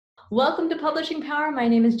Welcome to Publishing Power. My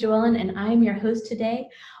name is Joellen and I'm your host today.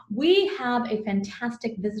 We have a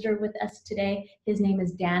fantastic visitor with us today. His name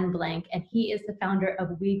is Dan Blank and he is the founder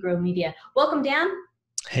of We Grow Media. Welcome, Dan.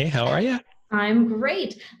 Hey, how are you? I'm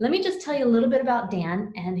great. Let me just tell you a little bit about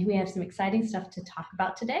Dan, and we have some exciting stuff to talk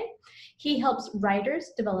about today. He helps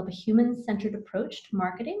writers develop a human-centered approach to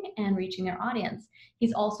marketing and reaching their audience.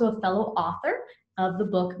 He's also a fellow author of the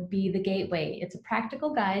book, Be the Gateway. It's a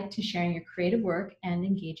practical guide to sharing your creative work and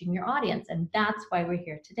engaging your audience, and that's why we're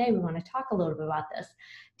here today. We want to talk a little bit about this.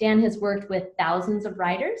 Dan has worked with thousands of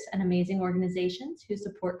writers and amazing organizations who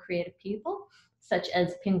support creative people, such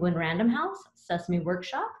as Penguin Random House, Sesame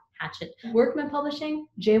Workshop, Hatchet Workman Publishing,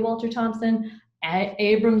 J. Walter Thompson,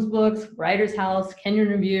 Abrams Books, Writer's House, Kenyon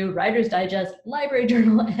Review, Writer's Digest, Library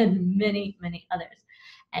Journal, and many, many others.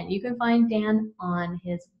 And you can find Dan on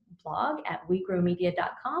his blog at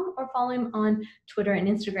wegrowmedia.com or follow him on Twitter and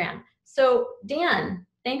Instagram. So Dan,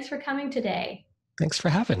 thanks for coming today. Thanks for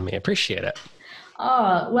having me. I appreciate it.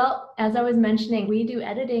 Well, as I was mentioning, we do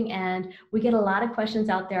editing and we get a lot of questions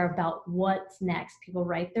out there about what's next. People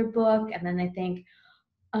write their book and then they think,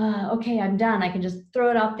 okay, I'm done. I can just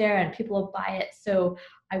throw it out there and people will buy it. So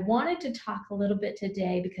I wanted to talk a little bit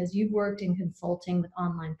today because you've worked in consulting with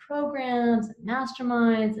online programs and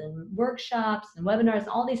masterminds and workshops and webinars,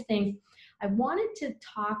 all these things. I wanted to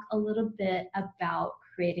talk a little bit about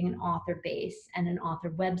creating an author base and an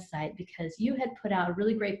author website because you had put out a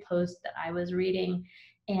really great post that I was reading.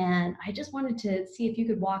 And I just wanted to see if you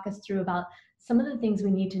could walk us through about some of the things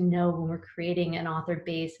we need to know when we're creating an author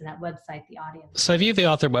base and that website, the audience. So I view the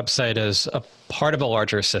author website as a part of a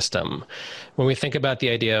larger system. When we think about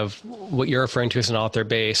the idea of what you're referring to as an author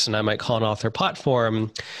base, and I might call an author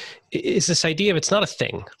platform, is this idea of it's not a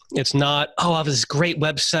thing. It's not, oh, I have this great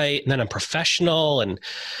website and then I'm professional. And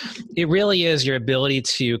it really is your ability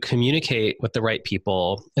to communicate with the right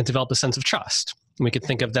people and develop a sense of trust. We could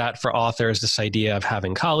think of that for authors, this idea of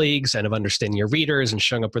having colleagues and of understanding your readers and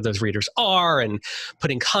showing up where those readers are and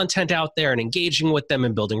putting content out there and engaging with them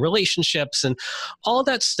and building relationships and all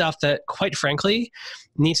that stuff that, quite frankly,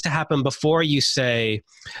 needs to happen before you say,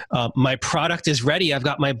 my product is ready, I've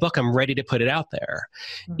got my book, I'm ready to put it out there.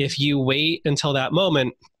 Mm-hmm. If you wait until that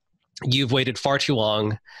moment, you've waited far too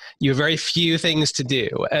long. You have very few things to do.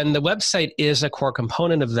 And the website is a core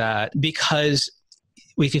component of that because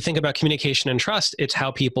if you think about communication and trust, it's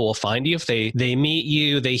how people will find you. If they meet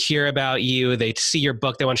you, they hear about you, they see your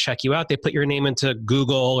book, they want to check you out, they put your name into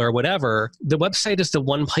Google or whatever. The website is the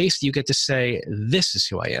one place you get to say, this is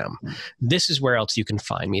who I am. This is where else you can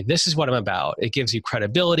find me. This is what I'm about. It gives you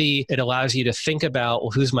credibility. It allows you to think about,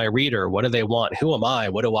 well, who's my reader? What do they want? Who am I?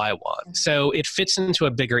 What do I want? So it fits into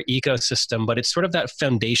a bigger ecosystem, but it's sort of that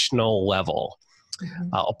foundational level.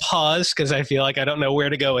 Mm-hmm. I'll pause because I feel like I don't know where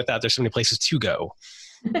to go with that. There's so many places to go.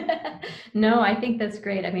 No, I think that's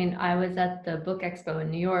great. I mean, I was at the book expo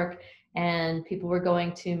in New York and people were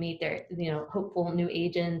going to meet their, hopeful new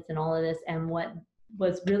agents and all of this. And what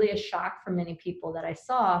was really a shock for many people that I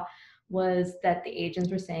saw was that the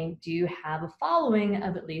agents were saying, do you have a following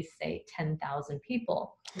of at least, say, 10,000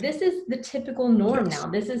 people? This is the typical norm now.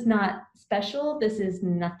 This is not special. This is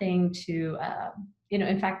nothing to,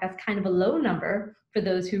 in fact, that's kind of a low number for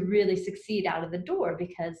those who really succeed out of the door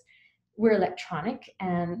because we're electronic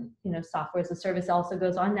and, software as a service also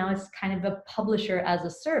goes on. Now it's kind of a publisher as a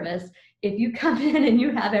service. If you come in and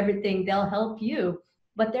you have everything, they'll help you,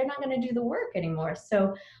 but they're not going to do the work anymore.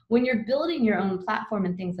 So when you're building your own platform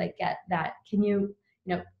and things like that, can you,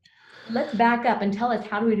 let's back up and tell us,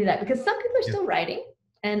 how do we do that? Because some people are still writing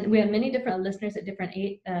and we have many different listeners at different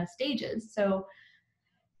stages. So,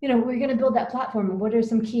 we're going to build that platform. What are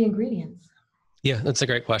some key ingredients? Yeah, that's a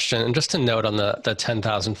great question. And just to note on the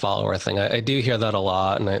 10,000 follower thing, I do hear that a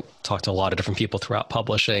lot. And I talk to a lot of different people throughout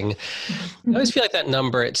publishing. I always feel like that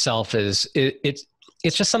number itself it's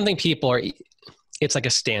just something it's like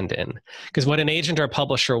a stand-in. Because what an agent or a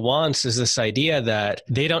publisher wants is this idea that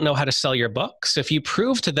they don't know how to sell your book. So if you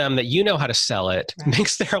prove to them that you know how to sell it, it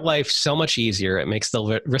makes their life so much easier. It makes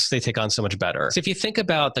the risk they take on so much better. So if you think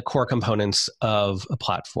about the core components of a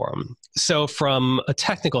platform, so from a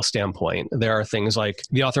technical standpoint, there are things like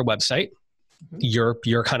the author website,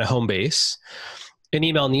 your kind of home base, an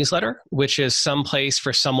email newsletter, which is some place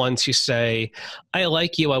for someone to say, I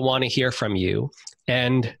like you, I want to hear from you.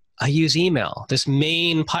 And I use email, this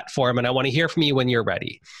main platform, and I want to hear from you when you're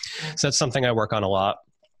ready. So that's something I work on a lot.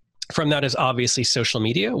 From that is obviously social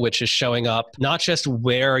media, which is showing up not just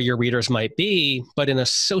where your readers might be, but in a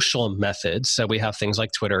social method. So we have things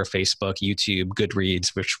like Twitter, Facebook, YouTube,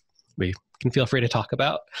 Goodreads, which we can feel free to talk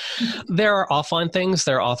about. There are offline things.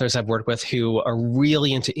 There are authors I've worked with who are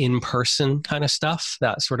really into in-person kind of stuff,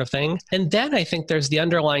 that sort of thing. And then I think there's the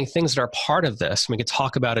underlying things that are part of this. We could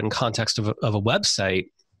talk about it in context of a website,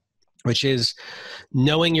 which is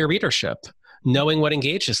knowing your readership, knowing what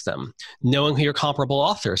engages them, knowing who your comparable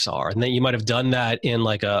authors are. And then you might have done that in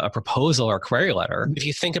like a proposal or a query letter. If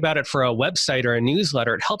you think about it for a website or a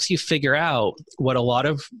newsletter, it helps you figure out what a lot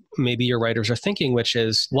of maybe your writers are thinking, which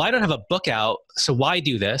is, well, I don't have a book out, so why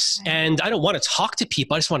do this? And I don't want to talk to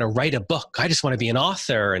people. I just want to write a book. I just want to be an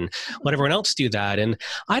author and let everyone else do that. And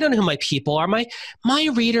I don't know who my people are. My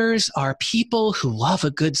readers are people who love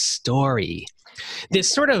a good story.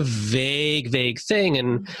 This sort of vague thing.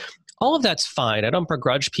 And all of that's fine. I don't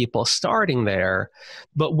begrudge people starting there.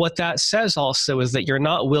 But what that says also is that you're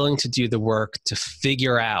not willing to do the work to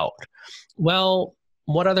figure out, well,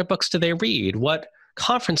 what other books do they read? What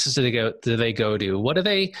conferences do they go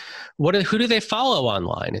to? Who do they follow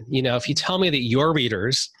online? You know, if you tell me that your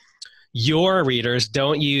readers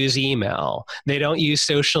don't use email, they don't use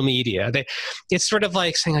social media, it's sort of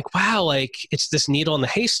like saying like, wow, like it's this needle in the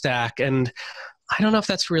haystack. And I don't know if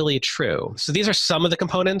that's really true. So these are some of the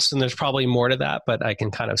components, and there's probably more to that, but I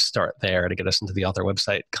can kind of start there to get us into the author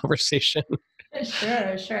website conversation.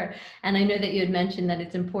 Sure. And I know that you had mentioned that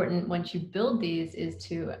it's important once you build these is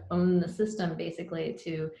to own the system, basically,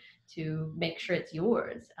 to make sure it's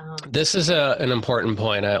yours. This is an important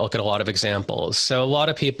point. I look at a lot of examples. So a lot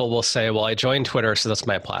of people will say, well, I joined Twitter, so that's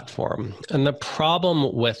my platform. And the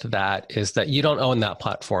problem with that is that you don't own that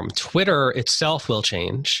platform. Twitter itself will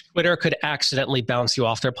change. Twitter could accidentally bounce you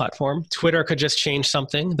off their platform. Twitter could just change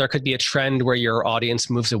something. There could be a trend where your audience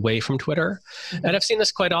moves away from Twitter. Mm-hmm. And I've seen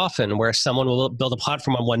this quite often where someone will build a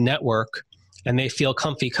platform on one network and they feel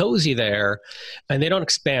comfy, cozy there, and they don't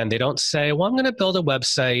expand. They don't say, well, I'm going to build a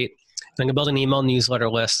website. I'm going to build an email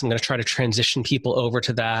newsletter list. I'm going to try to transition people over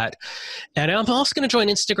to that. And I'm also going to join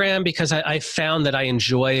Instagram because I found that I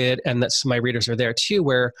enjoy it and that some of my readers are there too,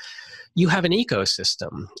 where you have an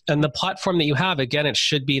ecosystem. And the platform that you have, again, it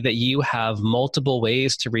should be that you have multiple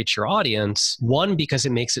ways to reach your audience. One, because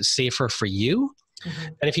it makes it safer for you. Mm-hmm.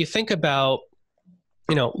 And if you think about,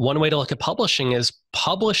 you know, one way to look at publishing is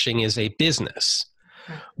a business.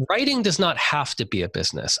 Right. Writing does not have to be a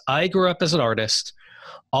business. I grew up as an artist.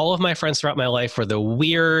 All of my friends throughout my life were the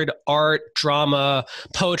weird art, drama,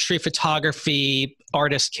 poetry, photography,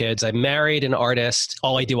 artist kids. I married an artist.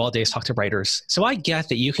 All I do all day is talk to writers. So I get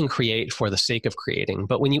that you can create for the sake of creating.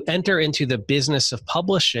 But when you enter into the business of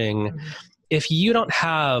publishing, mm-hmm. if you don't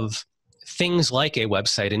have things like a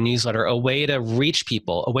website, a newsletter, a way to reach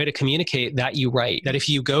people, a way to communicate that you write, that if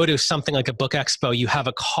you go to something like a book expo, you have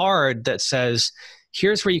a card that says,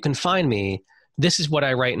 here's where you can find me. This is what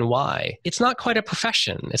I write and why. It's not quite a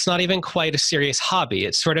profession. It's not even quite a serious hobby.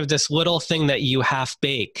 It's sort of this little thing that you half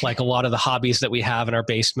bake, like a lot of the hobbies that we have in our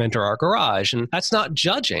basement or our garage. And that's not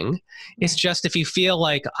judging. It's just if you feel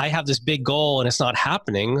like I have this big goal and it's not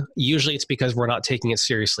happening, usually it's because we're not taking it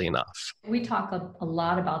seriously enough. We talk a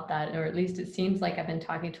lot about that, or at least it seems like I've been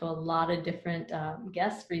talking to a lot of different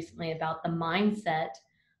guests recently about the mindset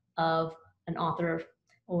of an author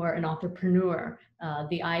or an entrepreneur.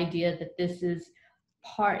 The idea that this is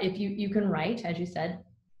part, if you can write, as you said,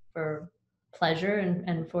 for pleasure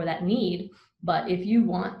and for that need, but if you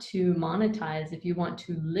want to monetize, if you want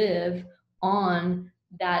to live on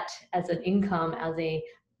that as an income, as a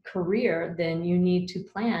career, then you need to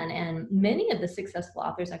plan. And many of the successful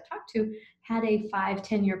authors I've talked to had a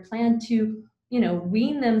 5-10 year plan to,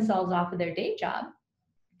 wean themselves off of their day job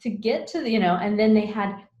to get to the, and then they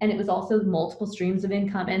had, and it was also multiple streams of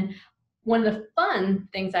income. And one of the fun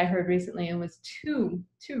things I heard recently, and was two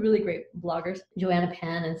really great bloggers, Joanna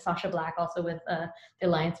Penn and Sasha Black, also with the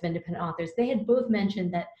Alliance of Independent Authors, they had both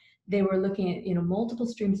mentioned that they were looking at, multiple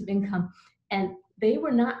streams of income, and they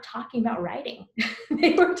were not talking about writing.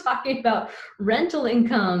 They were talking about rental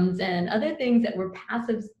incomes and other things that were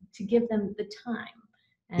passive to give them the time.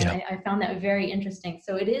 And yeah. I found that very interesting.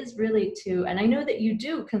 So it is really and I know that you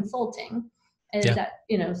do consulting, and yeah.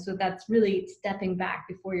 that, so that's really stepping back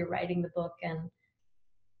before you're writing the book and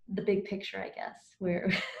the big picture, I guess,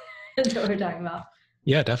 that's what we're talking about.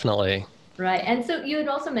 Yeah, definitely. Right. And so you had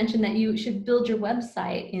also mentioned that you should build your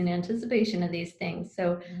website in anticipation of these things.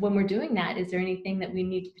 So when we're doing that, is there anything that we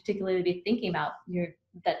need to particularly be thinking about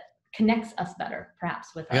that connects us better,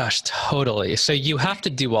 perhaps, with us? Gosh, totally. So you have to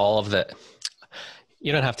do all of that.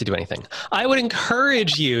 You don't have to do anything. I would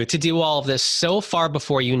encourage you to do all of this so far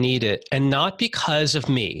before you need it, and not because of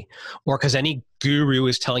me or because any guru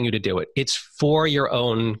is telling you to do it. It's for your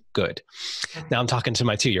own good. Now I'm talking to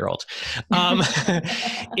my 2-year-old.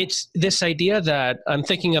 It's this idea that I'm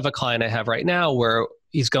thinking of a client I have right now where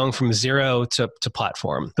he's going from zero to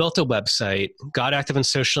platform, built a website, got active in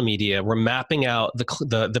social media. We're mapping out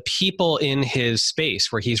the people in his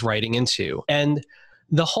space where he's writing into. And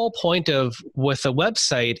the whole point of with a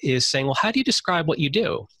website is saying, well, how do you describe what you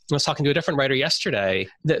do? I was talking to a different writer yesterday.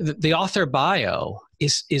 The author bio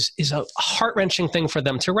is a heart-wrenching thing for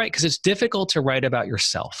them to write because it's difficult to write about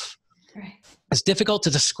yourself. Right. It's difficult to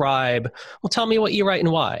describe, well, tell me what you write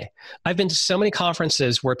and why. I've been to so many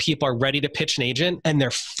conferences where people are ready to pitch an agent and they're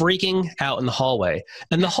freaking out in the hallway.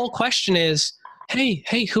 And the whole question is, hey,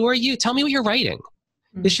 who are you? Tell me what you're writing.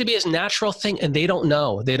 This should be a natural thing, and they don't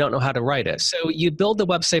know. They don't know how to write it. So you build the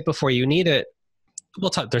website before you need it. We'll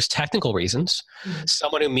talk, there's technical reasons.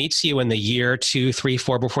 Someone who meets you in the year 2, 3,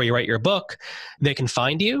 4 before you write your book, they can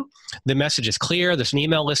find you. The message is clear. There's an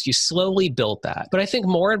email list. You slowly build that. But I think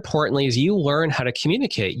more importantly is you learn how to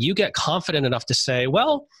communicate. You get confident enough to say,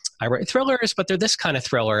 well, I write thrillers, but they're this kind of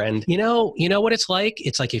thriller. And you know what it's like?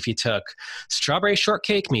 It's like if you took Strawberry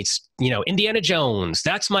Shortcake meets, Indiana Jones.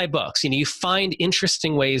 That's my books. You find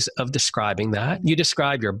interesting ways of describing that. You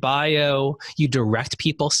describe your bio, you direct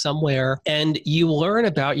people somewhere, and you learn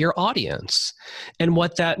about your audience. And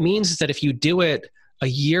what that means is that if you do it a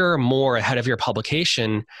year or more ahead of your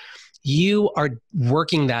publication, you are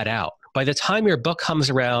working that out. By the time your book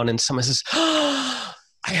comes around and someone says,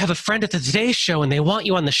 I have a friend at the Today Show and they want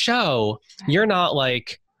you on the show, you're not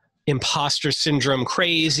like imposter syndrome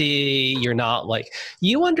crazy. You're not like,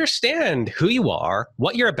 you understand who you are,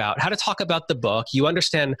 what you're about, how to talk about the book. You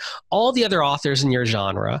understand all the other authors in your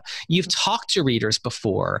genre. You've talked to readers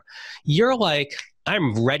before. You're like,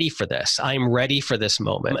 I'm ready for this. I'm ready for this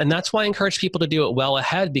moment. And that's why I encourage people to do it well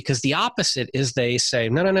ahead, because the opposite is they say,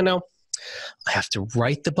 no. I have to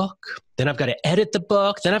write the book. Then I've got to edit the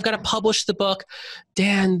book. Then I've got to publish the book.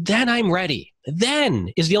 Then I'm ready.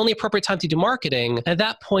 Then is the only appropriate time to do marketing. At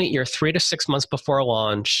that point, you're 3 to 6 months before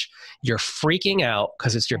launch. You're freaking out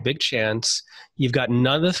because it's your big chance. You've got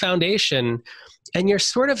none of the foundation. And you're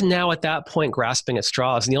sort of now at that point grasping at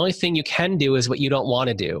straws. And the only thing you can do is what you don't want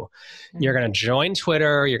to do. You're going to join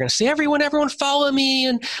Twitter. You're going to say, everyone follow me.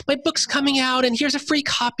 And my book's coming out. And here's a free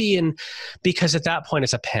copy. And because at that point,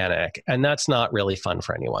 it's a panic. And that's not really fun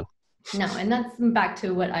for anyone. No, and that's back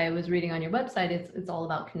to what I was reading on your website. It's all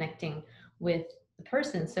about connecting with the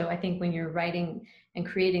person. So I think when you're writing and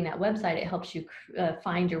creating that website, it helps you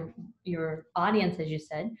find your audience, as you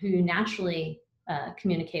said, who you naturally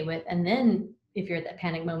communicate with. And then if you're at that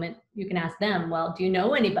panic moment, you can ask them, well, do you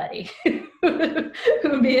know anybody who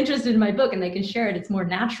would be interested in my book? And they can share it. It's more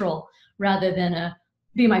natural rather than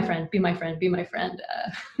be my friend, be my friend, be my friend.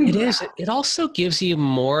 It is. It also gives you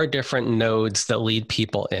more different nodes that lead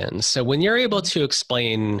people in. So when you're able to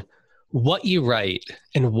explain what you write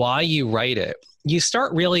and why you write it, you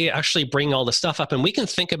start really actually bringing all the stuff up, and we can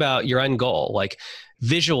think about your end goal, like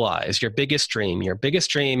visualize your biggest dream. Your biggest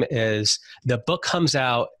dream is the book comes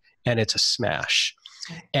out and it's a smash.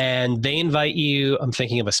 And they invite you, I'm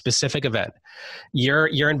thinking of a specific event.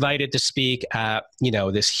 You're invited to speak at,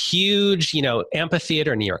 this huge,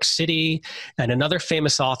 amphitheater in New York City, and another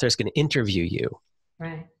famous author is going to interview you.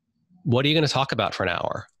 Right. What are you going to talk about for an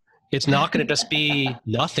hour? It's not going to just be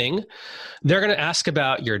nothing. They're going to ask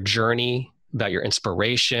about your journey, about your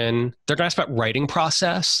inspiration. They're going to ask about writing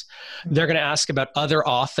process. They're going to ask about other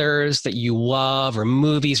authors that you love, or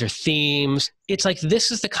movies or themes. It's like,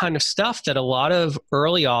 this is the kind of stuff that a lot of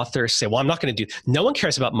early authors say, well, I'm not going to do. No one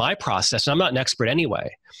cares about my process, and I'm not an expert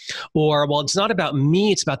anyway. Or, well, it's not about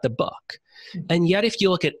me, it's about the book. And yet, if you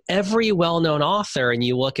look at every well-known author and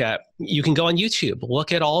you can go on YouTube,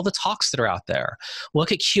 look at all the talks that are out there,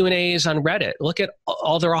 look at Q&As on Reddit, look at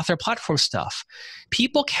all their author platform stuff.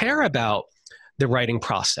 People care about the writing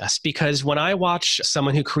process, because when I watch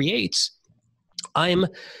someone who creates,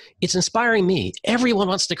 it's inspiring me. Everyone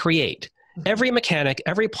wants to create. Every mechanic,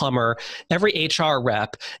 every plumber, every HR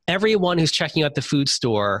rep, everyone who's checking out the food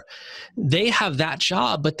store, they have that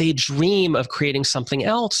job, but they dream of creating something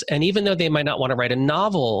else. And even though they might not want to write a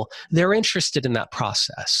novel, they're interested in that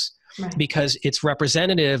process. Right. Because it's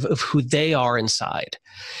representative of who they are inside.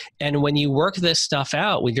 And when you work this stuff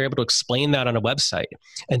out, when you're able to explain that on a website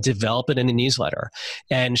and develop it in a newsletter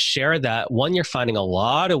and share that, one, you're finding a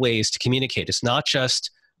lot of ways to communicate. It's not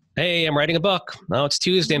just, hey, I'm writing a book. Oh, it's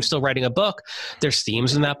Tuesday, I'm still writing a book. There's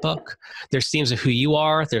themes in that book. There's themes of who you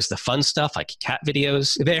are. There's the fun stuff like cat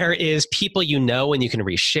videos. There is people and you can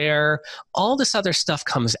reshare. All this other stuff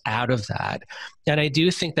comes out of that. And I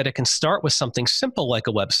do think that it can start with something simple like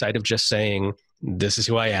a website of just saying, this is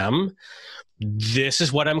who I am. this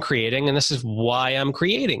is what I'm creating and this is why I'm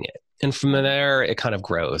creating it. And from there, it kind of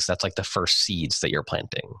grows. That's like the first seeds that you're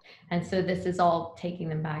planting. And so this is all taking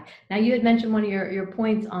them back. Now, you had mentioned one of your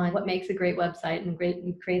points on what makes a great website and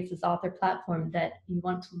creates this author platform, that you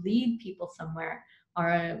want to lead people somewhere.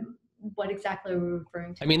 Or what exactly are we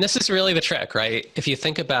referring to? I mean, this is really the trick, right? If you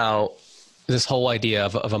think about this whole idea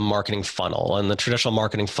of a marketing funnel and the traditional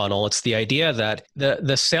marketing funnel, it's the idea that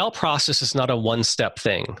the sale process is not a one-step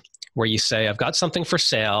thing where you say, I've got something for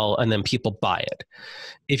sale, and then people buy it.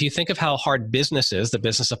 If you think of how hard business is, the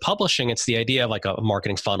business of publishing, it's the idea of like a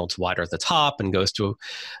marketing funnel. It's wider at the top and goes to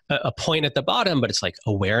a point at the bottom, but it's like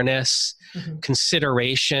awareness,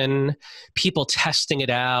 consideration, people testing it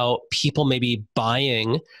out, people maybe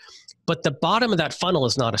buying. But the bottom of that funnel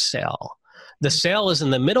is not a sale. The sale is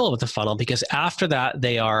in the middle of the funnel, because after that,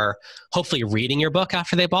 they are hopefully reading your book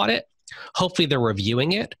after they bought it. Hopefully they're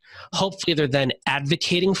reviewing it. Hopefully they're then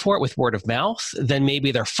advocating for it with word of mouth. Then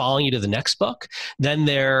maybe they're following you to the next book. Then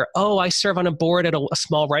they're, oh, I serve on a board at a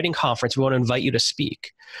small writing conference. We want to invite you to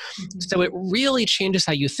speak. So it really changes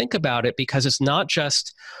how you think about it, because it's not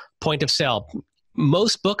just point of sale.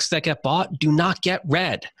 Most books that get bought do not get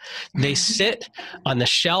read. They sit on the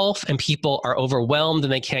shelf and people are overwhelmed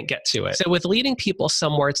and they can't get to it. So with leading people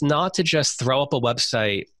somewhere, it's not to just throw up a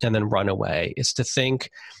website and then run away. It's to think,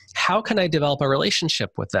 how can I develop a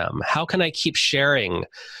relationship with them? How can I keep sharing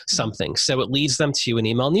something? So it leads them to an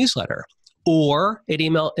email newsletter, or it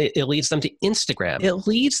leads them to Instagram. It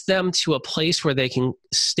leads them to a place where they can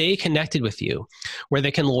stay connected with you, where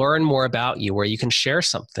they can learn more about you, where you can share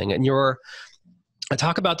something. And I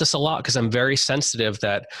talk about this a lot because I'm very sensitive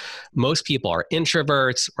that most people are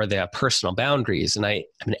introverts or they have personal boundaries, and I'm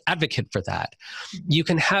an advocate for that. You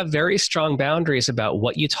can have very strong boundaries about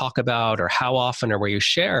what you talk about or how often or where you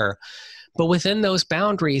share, but within those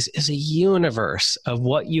boundaries is a universe of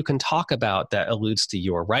what you can talk about that alludes to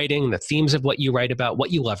your writing, the themes of what you write about,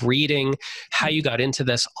 what you love reading, how you got into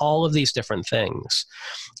this, all of these different things.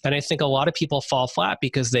 And I think a lot of people fall flat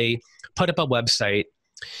because they put up a website,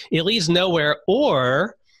 it leads nowhere,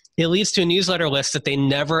 or it leads to a newsletter list that they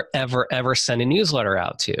never, ever, ever send a newsletter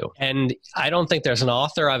out to. And I don't think there's an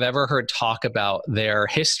author I've ever heard talk about their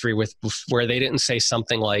history with where they didn't say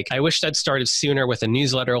something like, I wish I'd started sooner with a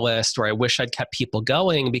newsletter list, or I wish I'd kept people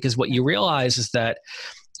going. Because what you realize is that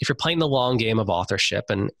if you're playing the long game of authorship,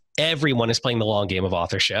 and everyone is playing the long game of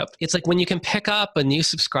authorship, it's like when you can pick up a new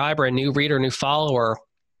subscriber, a new reader, a new follower,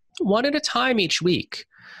 one at a time each week.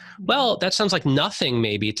 Well, that sounds like nothing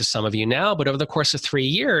maybe to some of you now, but over the course of 3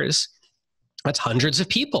 years, that's hundreds of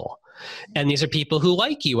people. And these are people who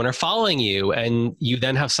like you and are following you, and you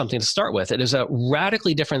then have something to start with. It is a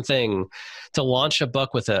radically different thing to launch a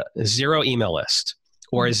book with a 0 email list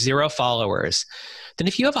or 0 followers than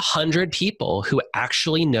if you have 100 people who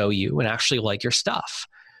actually know you and actually like your stuff.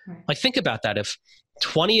 Like, think about that. If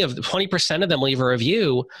 20% of them leave a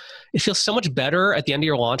review, it feels so much better at the end of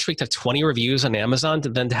your launch week to have 20 reviews on Amazon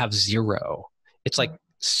than to have 0. It's like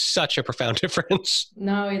such a profound difference.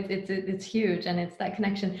 No, it's huge. And it's that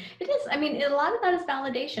connection. It is. I mean, a lot of that is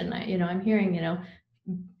validation. I'm hearing,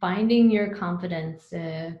 finding your confidence,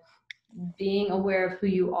 being aware of who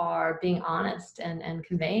you are, being honest and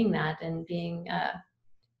conveying that, and being,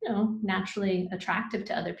 naturally attractive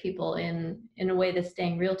to other people in a way that's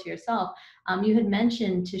staying real to yourself. You had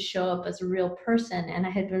mentioned to show up as a real person, and I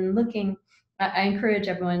had been looking. I encourage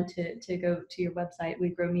everyone to go to your website,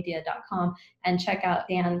 wegrowmedia.com, and check out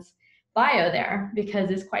Dan's bio there, because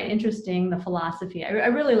it's quite interesting, the philosophy. I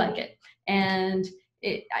really like it. And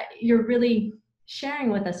you're really sharing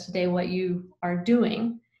with us today what you are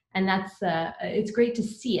doing. And that's it's great to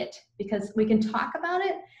see it, because we can talk about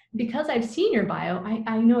it. Because I've seen your bio,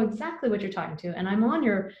 I know exactly what you're talking to, and I'm on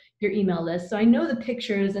your email list. So I know the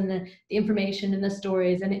pictures and the information and the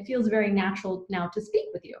stories, and it feels very natural now to speak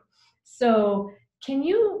with you. So can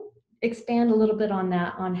you expand a little bit on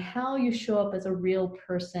that, on how you show up as a real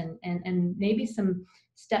person, and maybe some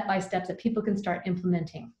step-by-steps that people can start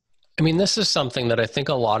implementing? I mean, this is something that I think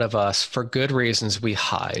a lot of us, for good reasons, we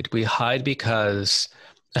hide. We hide because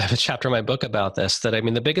I have a chapter in my book about this, that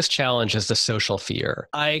the biggest challenge is the social fear.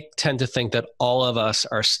 I tend to think that all of us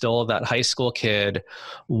are still that high school kid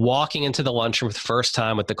walking into the lunchroom for the first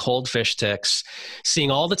time with the cold fish sticks,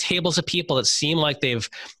 seeing all the tables of people that seem like they've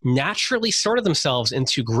naturally sorted themselves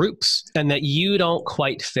into groups, and that you don't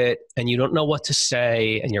quite fit and you don't know what to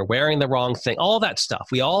say and you're wearing the wrong thing, all that stuff.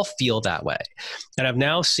 We all feel that way. And I've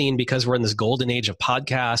now seen, because we're in this golden age of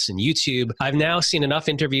podcasts and YouTube, I've now seen enough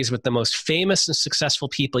interviews with the most famous and successful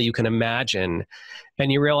people you can imagine,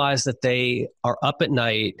 and you realize that they are up at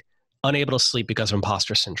night unable to sleep because of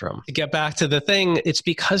imposter syndrome. To get back to the thing, it's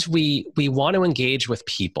because we want to engage with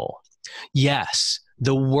people. Yes,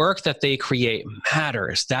 the work that they create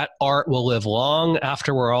matters. That art will live long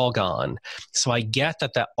after we're all gone. So I get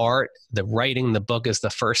that the art, the writing, the book is the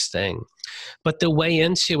first thing. But the way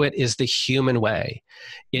into it is the human way.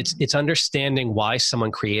 It's understanding why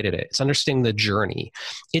someone created it. It's understanding the journey.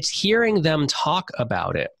 It's hearing them talk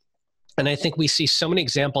about it. And I think we see so many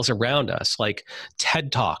examples around us, like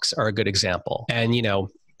TED Talks are a good example. And,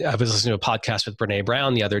 I was listening to a podcast with Brene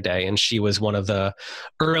Brown the other day, and she was one of the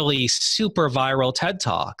early super viral TED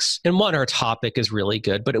Talks. And one, her topic is really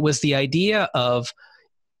good, but it was the idea of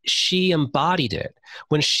she embodied it.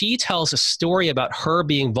 When she tells a story about her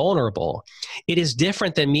being vulnerable, it is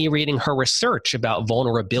different than me reading her research about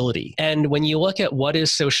vulnerability. And when you look at what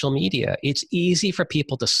is social media, it's easy for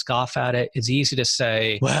people to scoff at it. It's easy to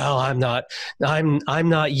say, well, I'm not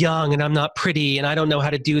young and I'm not pretty and I don't know how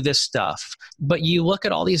to do this stuff. But you look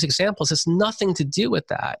at all these examples, it's nothing to do with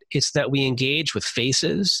that. It's that we engage with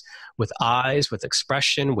faces, with eyes, with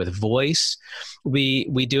expression, with voice. We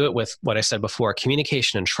do it with what I said before,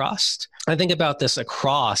 communication and trust. I think about this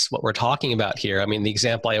across what we're talking about here. I mean, the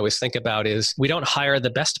example I always think about is we don't hire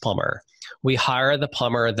the best plumber. We hire the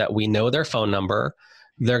plumber that we know their phone number,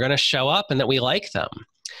 they're going to show up, and that we like them.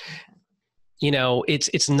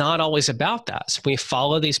 It's not always about that. So we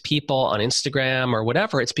follow these people on Instagram or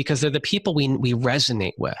whatever, it's because they're the people we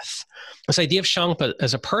resonate with. This idea of showing up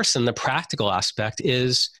as a person, the practical aspect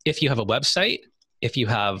is if you have a website, if you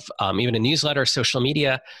have even a newsletter, social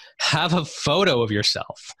media, have a photo of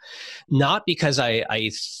yourself. Not because I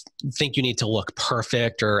think you need to look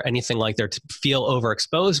perfect or anything like that to feel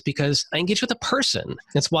overexposed, because I engage with a person.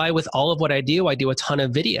 That's why with all of what I do a ton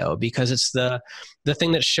of video, because it's the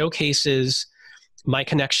thing that showcases my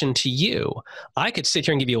connection to you. I could sit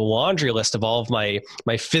here and give you a laundry list of all of my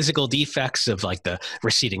physical defects of like the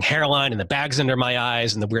receding hairline and the bags under my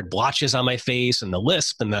eyes and the weird blotches on my face and the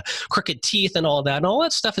lisp and the crooked teeth and all that. And all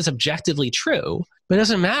that stuff is objectively true, but it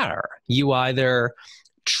doesn't matter. You either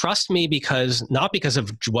trust me not because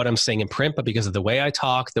of what I'm saying in print, but because of the way I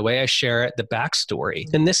talk, the way I share it, the backstory.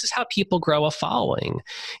 And this is how people grow a following.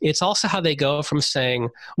 It's also how they go from saying,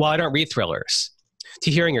 well, I don't read thrillers, to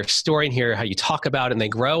hearing your story and hear how you talk about it, and they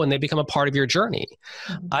grow and they become a part of your journey.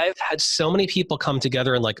 Mm-hmm. I've had so many people come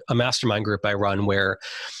together in like a mastermind group I run where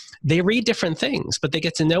they read different things, but they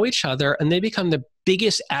get to know each other and they become the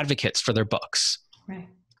biggest advocates for their books. Right.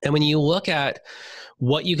 And when you look at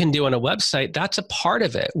what you can do on a website, that's a part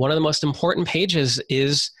of it. One of the most important pages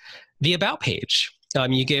is the About page.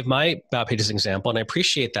 You gave my About page as an example, and I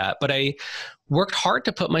appreciate that. But I worked hard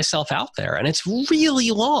to put myself out there, and it's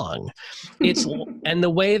really long. And the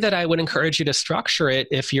way that I would encourage you to structure it,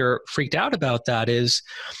 if you're freaked out about that, is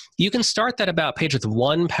you can start that About page with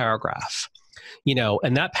one paragraph.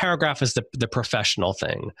 And that paragraph is the professional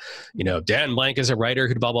thing. Dan Blank is a writer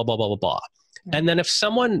who blah, blah, blah, blah, blah, blah. And then if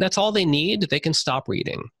someone, that's all they need, they can stop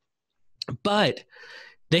reading. But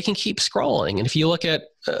they can keep scrolling. And if you look at,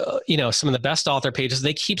 some of the best author pages,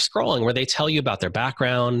 they keep scrolling where they tell you about their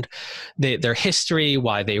background, their history,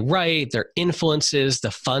 why they write, their influences,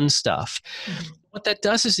 the fun stuff. Mm-hmm. What that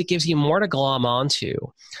does is it gives you more to glom onto.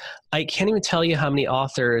 I can't even tell you how many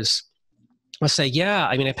authors will say,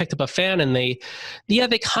 I picked up a fan and they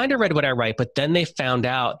kind of read what I write, but then they found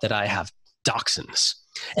out that I have dachshunds.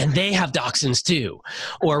 And they have dachshunds too,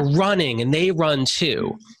 or running, and they run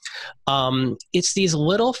too. It's these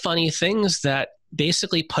little funny things that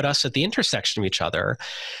basically put us at the intersection of each other.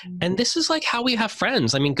 And this is like how we have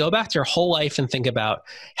friends. Go back to your whole life and think about,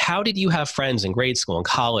 how did you have friends in grade school and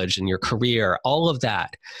college and your career, all of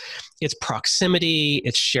that. It's proximity,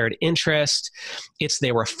 it's shared interest, it's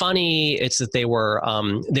they were funny, it's that they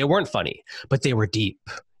weren't funny, but they were deep.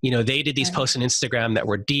 They did these posts on Instagram that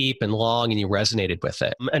were deep and long, and you resonated with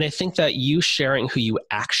it. And I think that you sharing who you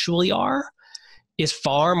actually are is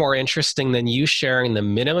far more interesting than you sharing the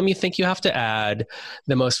minimum you think you have to add,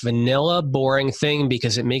 the most vanilla, boring thing,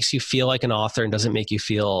 because it makes you feel like an author and doesn't make you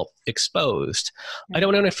feel exposed. I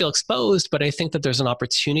don't want to feel exposed, but I think that there's an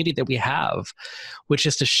opportunity that we have, which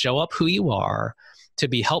is to show up who you are, to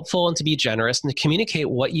be helpful and to be generous, and to communicate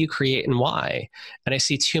what you create and why. And I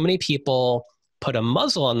see too many people put a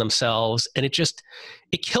muzzle on themselves, and it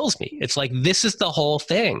kills me. It's like, this is the whole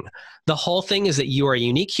thing. The whole thing is that you are a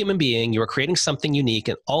unique human being. You are creating something unique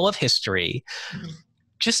in all of history. Mm-hmm.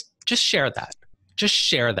 Just share that. Just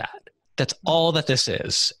share that. That's all that this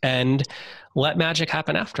is. And let magic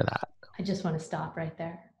happen after that. I just want to stop right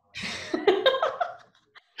there.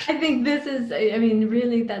 I think this is,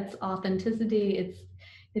 really, that's authenticity.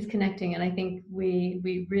 It's connecting. And I think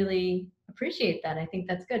we really appreciate that. I think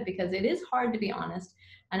that's good because it is hard to be honest.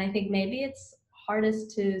 And I think maybe it's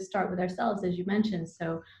hardest to start with ourselves, as you mentioned.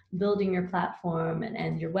 So building your platform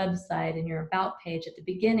and your website and your about page at the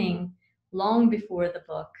beginning, long before the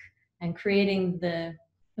book, and creating the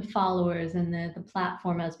followers and the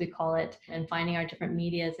platform, as we call it, and finding our different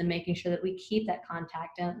medias and making sure that we keep that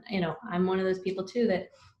contact. And, I'm one of those people too, that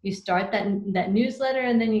you start that newsletter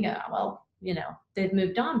and then you go, well, they've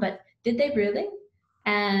moved on, but did they really?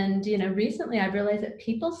 And, recently I realized that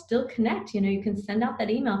people still connect. You can send out that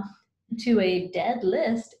email to a dead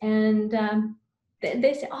list and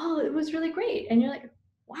they say, oh, it was really great. And you're like,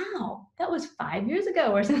 wow, that was 5 years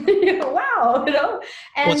ago or something. Wow. Well,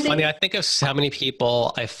 And it's funny. I think of how many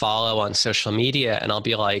people I follow on social media and I'll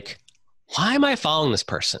be like, why am I following this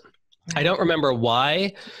person? I don't remember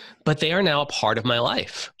why, but they are now a part of my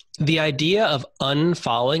life. The idea of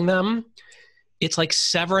unfollowing them, it's like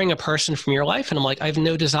severing a person from your life. And I'm like, I have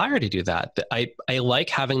no desire to do that. I like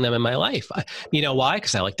having them in my life. You know why?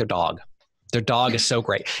 Because I like their dog. Their dog is so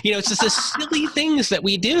great. It's just the silly things that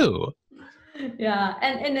we do. Yeah,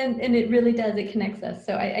 and it really does. It connects us.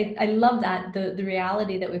 So I love that the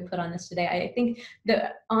reality that we put on this today. I think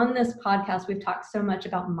that on this podcast we've talked so much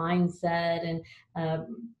about mindset and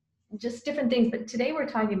just different things, but today we're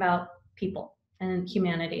talking about people and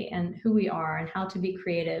humanity and who we are and how to be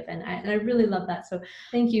creative. And I really love that. So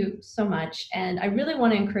thank you so much. And I really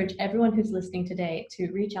want to encourage everyone who's listening today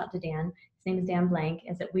to reach out to Dan. His name is Dan Blank.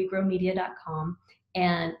 It's at wegrowmedia.com.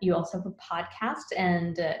 And you also have a podcast.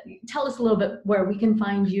 And tell us a little bit where we can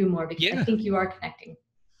find you more, because I think you are connecting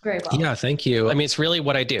very well. Yeah, thank you. I mean, it's really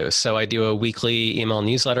what I do. So I do a weekly email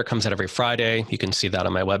newsletter, comes out every Friday. You can see that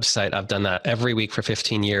on my website. I've done that every week for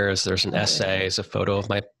 15 years. There's an essay, there's a photo of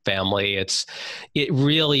my family. It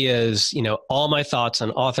really is, all my thoughts on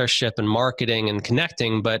authorship and marketing and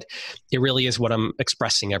connecting, but it really is what I'm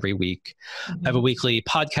expressing every week. I have a weekly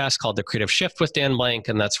podcast called The Creative Shift with Dan Blank,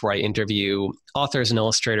 and that's where I interview authors and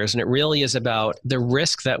illustrators. And it really is about the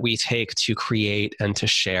risk that we take to create and to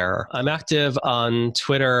share. I'm active on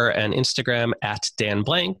Twitter and Instagram at Dan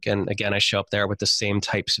Blank. And again, I show up there with the same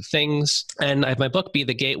types of things. And I have my book, Be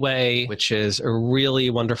the Gateway, which is a really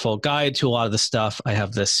wonderful guide to a lot of the stuff. I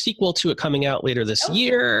have the sequel to it coming out later this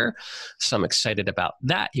year. So I'm excited about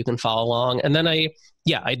that. You can follow along. And then I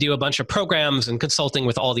do a bunch of programs and consulting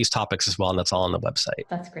with all these topics as well. And that's all on the website.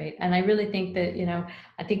 That's great. And I really think that,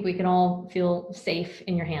 I think we can all feel safe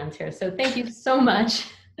in your hands here. So thank you so much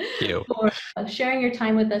for sharing your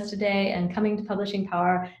time with us today and coming to Publishing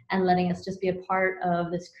Power and letting us just be a part of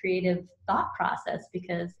this creative thought process,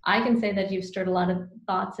 because I can say that you've stirred a lot of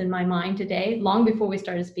thoughts in my mind today, long before we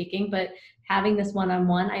started speaking, but having this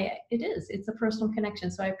one-on-one, it's a personal connection.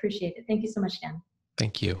 So I appreciate it. Thank you so much, Dan.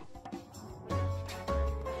 Thank you.